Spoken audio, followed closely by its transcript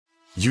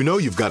You know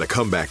you've got a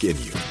comeback in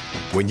you.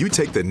 When you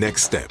take the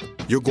next step,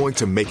 you're going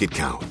to make it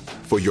count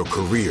for your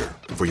career,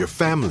 for your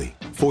family,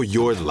 for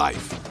your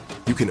life.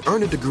 You can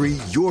earn a degree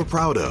you're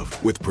proud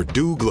of with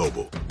Purdue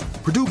Global.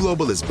 Purdue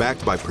Global is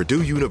backed by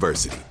Purdue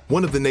University,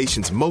 one of the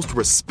nation's most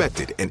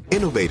respected and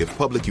innovative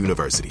public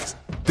universities.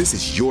 This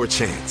is your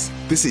chance.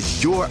 This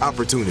is your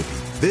opportunity.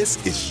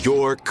 This is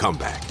your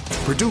comeback.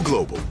 Purdue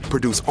Global,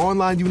 Purdue's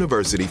online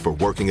university for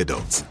working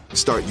adults.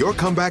 Start your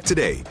comeback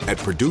today at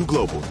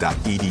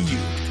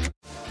purdueglobal.edu.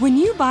 When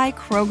you buy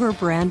Kroger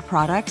brand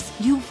products,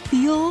 you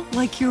feel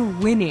like you're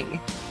winning.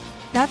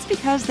 That's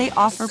because they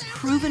offer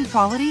proven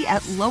quality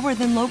at lower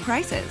than low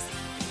prices.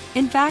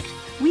 In fact,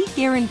 we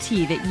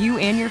guarantee that you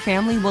and your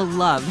family will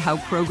love how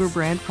Kroger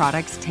brand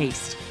products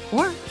taste,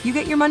 or you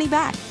get your money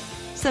back.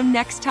 So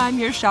next time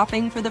you're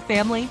shopping for the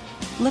family,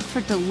 look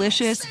for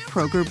delicious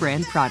Kroger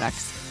brand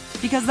products,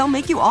 because they'll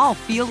make you all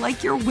feel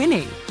like you're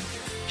winning.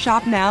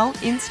 Shop now,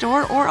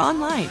 in-store, or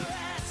online.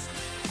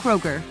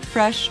 Kroger,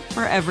 fresh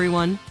for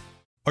everyone.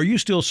 Are you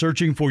still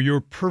searching for your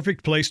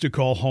perfect place to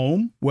call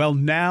home? Well,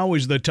 now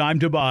is the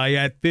time to buy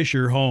at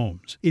Fisher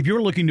Homes. If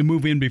you're looking to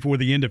move in before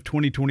the end of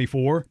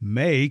 2024,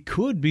 May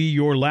could be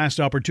your last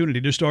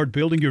opportunity to start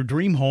building your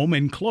dream home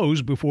and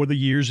close before the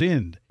year's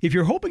end. If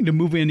you're hoping to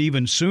move in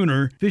even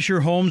sooner,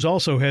 Fisher Homes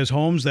also has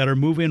homes that are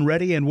move-in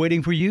ready and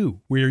waiting for you,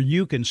 where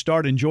you can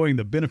start enjoying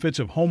the benefits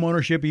of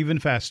homeownership even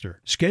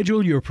faster.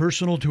 Schedule your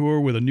personal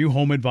tour with a new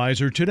home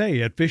advisor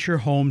today at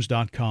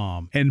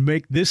FisherHomes.com and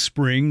make this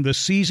spring the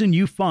season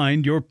you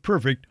find your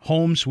perfect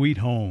home sweet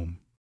home.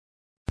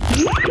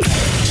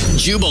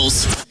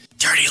 Jubal's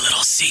dirty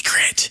little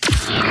secret.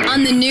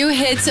 On the new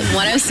hits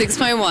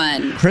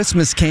 106.1.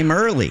 Christmas came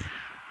early.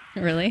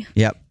 Really?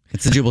 Yep.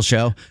 It's the Jubal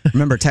Show.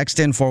 Remember, text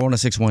in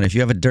 41061 if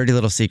you have a dirty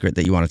little secret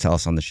that you want to tell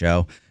us on the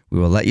show. We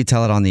will let you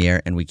tell it on the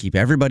air, and we keep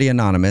everybody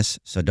anonymous,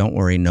 so don't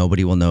worry.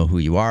 Nobody will know who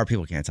you are.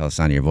 People can't tell the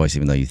sound of your voice,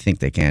 even though you think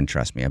they can.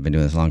 Trust me. I've been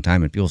doing this a long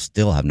time, and people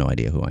still have no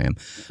idea who I am.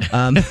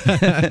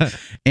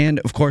 And,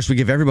 of course, we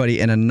give everybody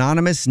an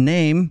anonymous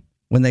name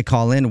when they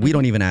call in. We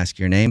don't even ask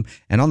your name.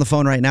 And on the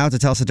phone right now to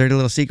tell us a dirty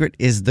little secret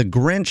is the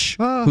Grinch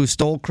who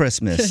stole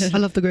Christmas. I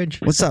love the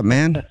Grinch. What's up,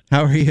 man?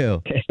 How are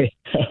you? Hey,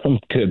 I'm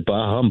good.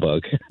 Bah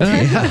humbug.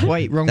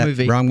 Wait, wrong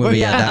movie. Wrong movie.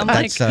 Yeah,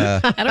 that's. I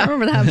don't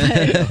remember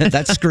that. But.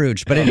 That's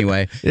Scrooge. But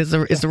anyway, it's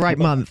the right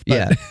month.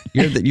 But.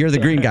 Yeah, you're the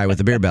green guy with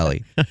the beer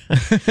belly.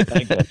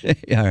 I got you.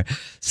 Yeah. All right.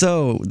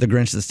 So the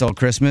Grinch that stole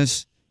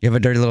Christmas. You have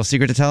a dirty little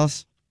secret to tell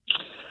us?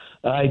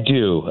 I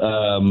do.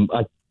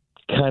 I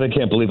kind of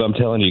can't believe I'm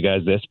telling you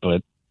guys this,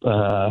 but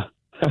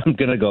I'm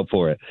gonna go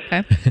for it.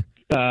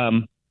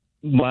 Okay.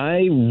 My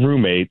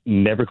roommate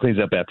never cleans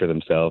up after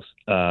themselves.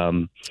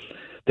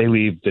 They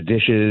leave the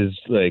dishes,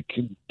 like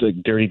the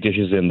dirty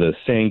dishes in the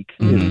sink,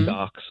 his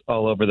socks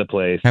all over the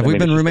place. Have we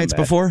been roommates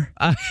before?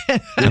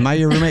 Am I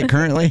your roommate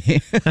currently?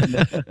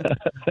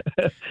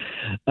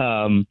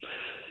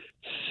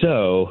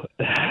 So,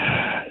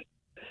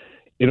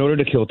 in order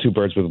to kill two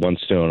birds with one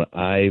stone,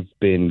 I've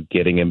been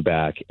getting him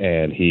back,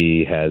 and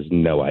he has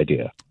no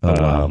idea.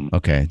 Oh, wow.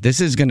 Okay. This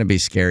is going to be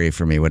scary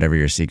for me, whatever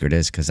your secret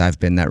is, because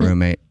I've been that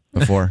roommate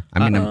before.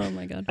 I mean, oh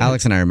my God.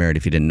 Alex and I are married,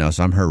 if you didn't know,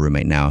 so I'm her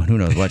roommate now. Who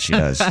knows what she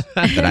does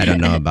that I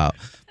don't know about.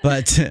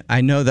 But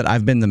I know that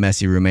I've been the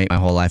messy roommate my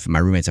whole life, and my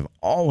roommates have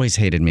always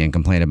hated me and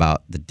complained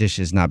about the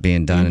dishes not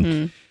being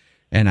done.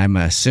 And I'm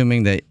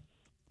assuming that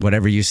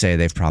whatever you say,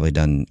 they've probably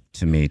done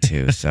to me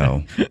too.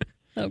 So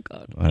Oh,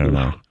 God. I don't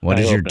know. What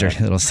is your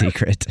dirty little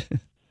secret?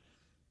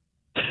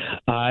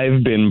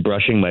 I've been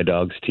brushing my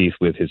dog's teeth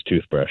with his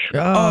toothbrush.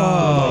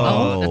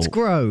 Oh, that's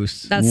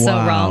gross. That's so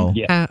wrong.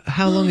 Yeah.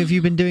 How long have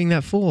you been doing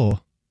that for?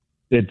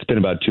 It's been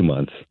about 2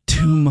 months.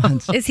 2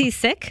 months. Is he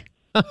sick?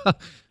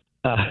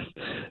 Not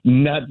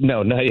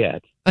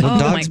yet. Well,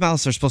 dogs'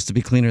 mouths are supposed to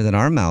be cleaner than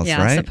our mouths,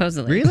 Yeah, right?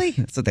 supposedly. Really?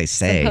 That's what they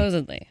say.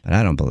 Supposedly. But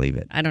I don't believe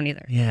it. I don't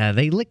either. Yeah,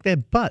 they lick their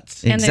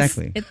butts. And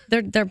Exactly.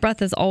 their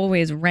breath is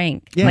always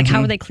rank. Yeah. Like,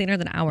 how are they cleaner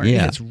than ours?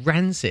 Yeah. It's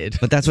rancid.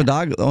 But that's what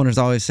dog owners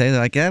always say. They're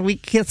like, yeah, we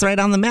kiss right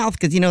on the mouth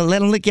because, let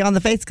them lick you on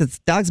the face because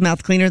dog's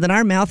mouth cleaner than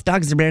our mouth.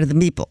 Dogs are better than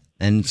people.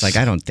 And it's like,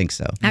 I don't think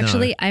so.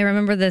 Actually, I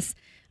remember this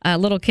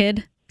little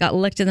kid got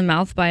licked in the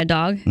mouth by a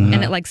dog,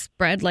 and it like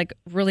spread like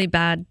really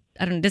bad.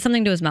 I don't know, did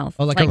something to his mouth.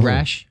 Oh, like a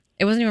rash?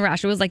 It wasn't even a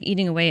rash. It was like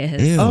eating away at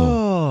his Ew. skin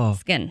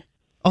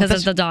Oh, because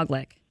that's- of the dog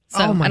lick.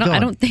 So Oh, my I God.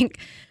 don't think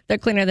they're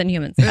cleaner than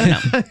humans. I don't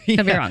know.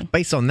 Could be wrong.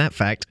 Based on that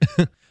fact.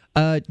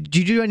 Do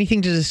you do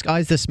anything to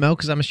disguise the smell?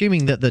 Because I'm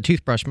assuming that the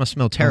toothbrush must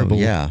smell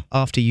terrible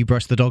after you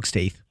brush the dog's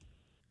teeth.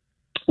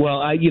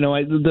 Well, I just kind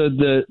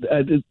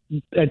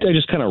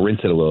of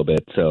rinse it a little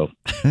bit. So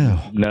Ew.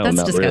 no, That's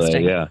not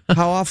disgusting. really. Yeah,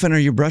 How often are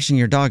you brushing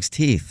your dog's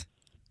teeth?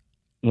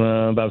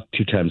 about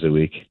 2 times a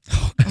week.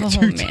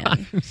 Oh,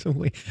 man.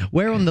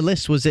 Where on the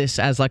list was this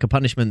as like a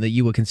punishment that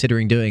you were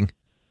considering doing?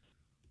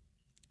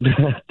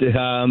 It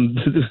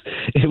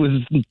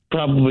was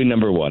probably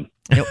number 1.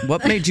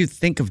 What made you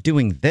think of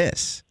doing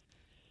this?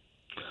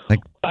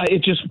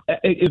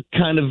 It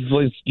kind of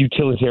was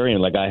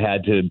utilitarian. Like I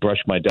had to brush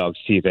my dog's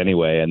teeth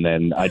anyway, and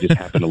then I just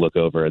happened to look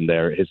over, and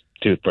his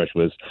toothbrush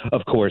was,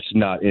 of course,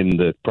 not in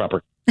the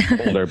proper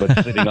holder,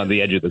 but sitting on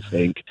the edge of the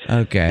sink.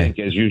 Okay. Sink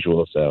as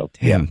usual. So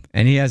Damn.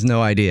 And he has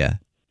no idea.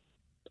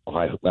 Oh,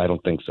 I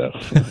don't think so.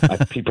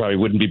 He probably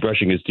wouldn't be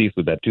brushing his teeth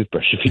with that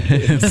toothbrush if he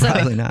did.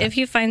 Probably not. If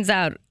he finds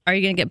out, are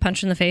you going to get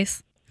punched in the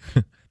face?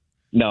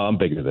 No, I'm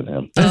bigger than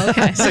him. Oh,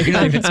 okay. So you're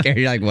not even scared.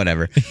 You're like,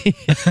 whatever.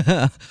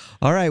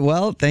 All right.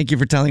 Well, thank you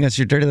for telling us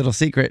your dirty little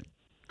secret,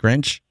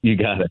 Grinch. You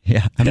got it.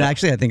 Yeah. I mean,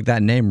 actually, I think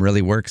that name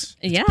really works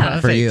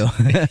for you.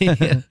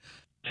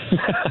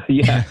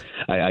 Yeah.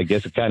 I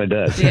guess it kind of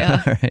does.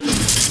 Yeah. All right.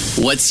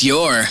 What's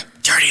your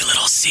dirty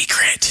little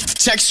secret?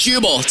 Text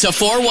Jubal to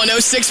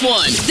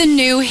 41061. The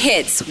new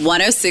hits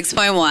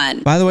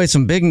 106.1. By the way,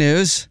 some big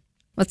news.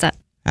 What's that?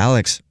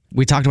 Alex,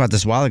 we talked about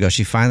this a while ago.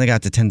 She finally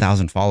got to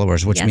 10,000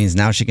 followers, which means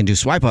now she can do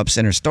swipe ups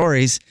in her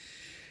stories.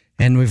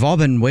 And we've all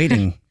been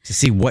waiting to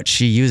see what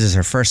she uses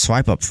her first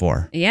swipe up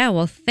for. Yeah,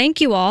 well, thank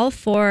you all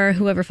for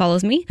whoever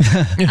follows me.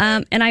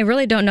 And I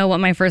really don't know what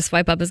my first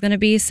swipe up is going to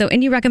be. So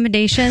any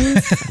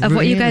recommendations of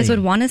what you guys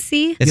would want to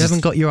see? You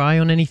haven't got your eye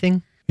on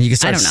anything? You can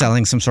start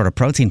selling some sort of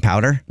protein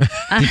powder.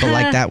 People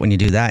like that when you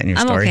do that in your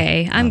story. I'm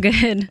okay. I'm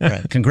good. All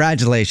right.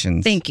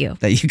 Congratulations. Thank you.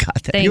 That you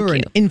got that. You're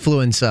an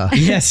influencer.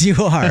 Yes, you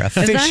are.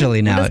 Officially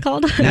Is that now. what it's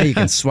called? Now you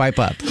can swipe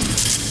up.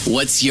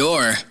 What's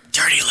your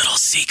dirty little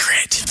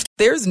secret?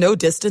 There's no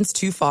distance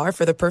too far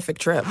for the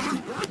perfect trip.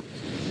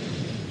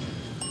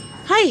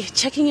 Hi,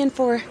 checking in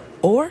for...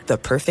 Or the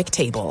perfect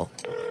table.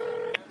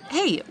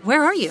 Hey,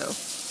 where are you?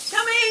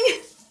 Coming!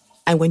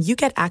 And when you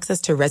get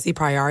access to Resi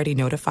Priority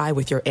Notify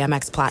with your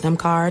Amex Platinum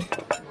card...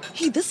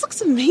 Hey, this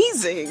looks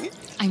amazing.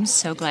 I'm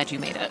so glad you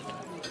made it.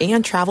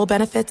 And travel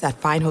benefits at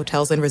fine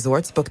hotels and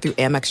resorts booked through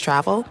Amex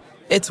Travel,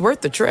 it's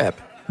worth the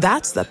trip.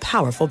 That's the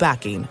powerful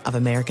backing of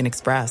American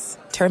Express.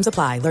 Terms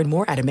apply. Learn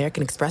more at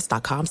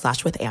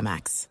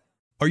americanexpress.com/withAmex.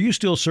 Are you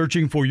still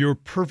searching for your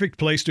perfect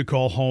place to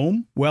call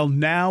home? Well,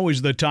 now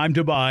is the time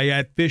to buy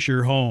at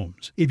Fisher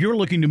Homes. If you're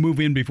looking to move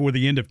in before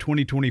the end of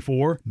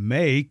 2024,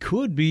 May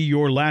could be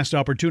your last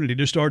opportunity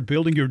to start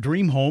building your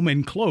dream home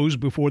and close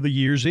before the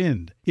year's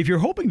end. If you're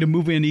hoping to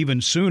move in even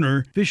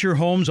sooner, Fisher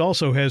Homes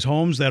also has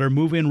homes that are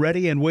move-in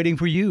ready and waiting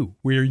for you,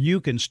 where you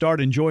can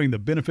start enjoying the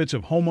benefits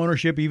of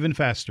homeownership even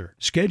faster.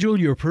 Schedule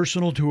your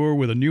personal tour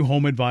with a new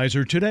home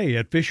advisor today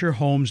at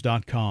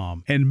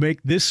FisherHomes.com and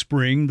make this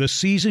spring the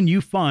season you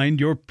find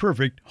your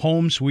perfect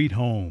home sweet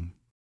home.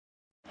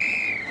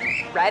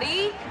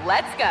 Ready?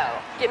 Let's go.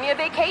 Give me a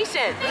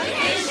vacation.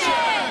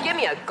 Vacation. Give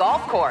me a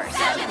golf course.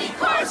 70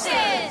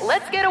 courses.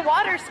 Let's get a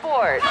water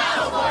sport.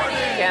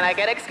 Paddleboarding. Can I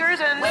get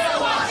excursions?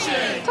 Whale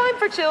watching. Time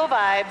for chill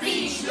vibes.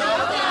 Beach yoga.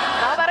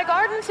 How about a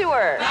garden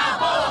tour?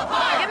 Balboa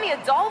Park. Give me a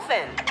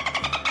dolphin.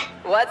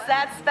 What's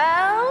that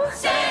spell?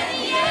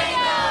 San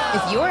Diego.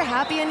 If you're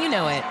happy and you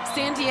know it,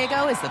 San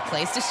Diego is the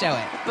place to show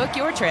it. Book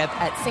your trip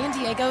at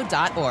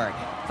sandiego.org.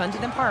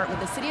 Funded in part with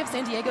the City of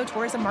San Diego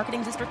Tourism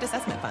Marketing District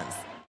Assessment Funds.